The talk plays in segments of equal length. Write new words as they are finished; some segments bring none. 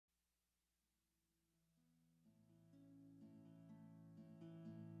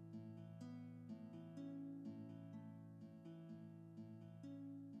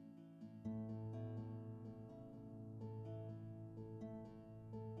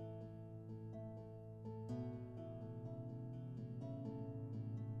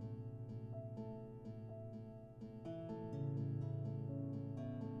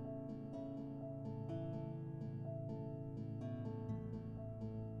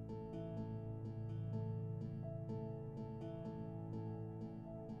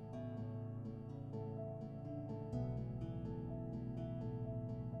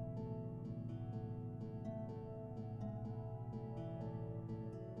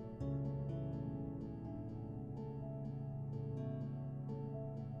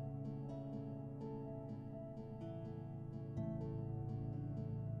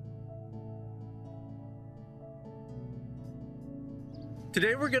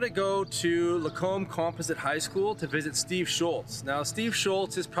Today we're going to go to Lacombe Composite High School to visit Steve Schultz. Now Steve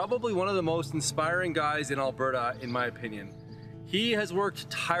Schultz is probably one of the most inspiring guys in Alberta in my opinion. He has worked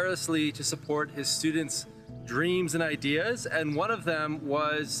tirelessly to support his students' dreams and ideas, and one of them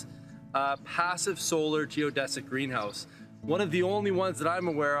was a passive solar geodesic greenhouse, one of the only ones that I'm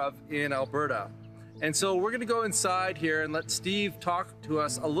aware of in Alberta. And so we're going to go inside here and let Steve talk to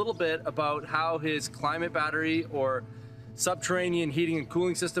us a little bit about how his climate battery or subterranean heating and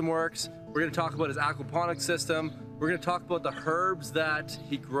cooling system works. We're going to talk about his aquaponics system. We're going to talk about the herbs that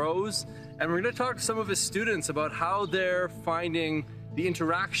he grows, and we're going to talk to some of his students about how they're finding the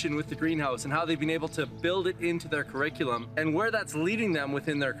interaction with the greenhouse and how they've been able to build it into their curriculum and where that's leading them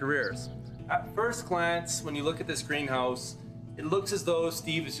within their careers. At first glance, when you look at this greenhouse, it looks as though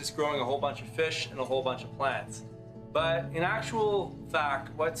Steve is just growing a whole bunch of fish and a whole bunch of plants. But in actual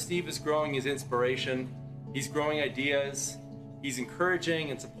fact, what Steve is growing is inspiration. He's growing ideas. He's encouraging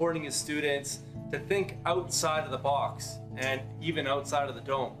and supporting his students to think outside of the box and even outside of the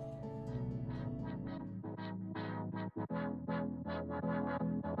dome.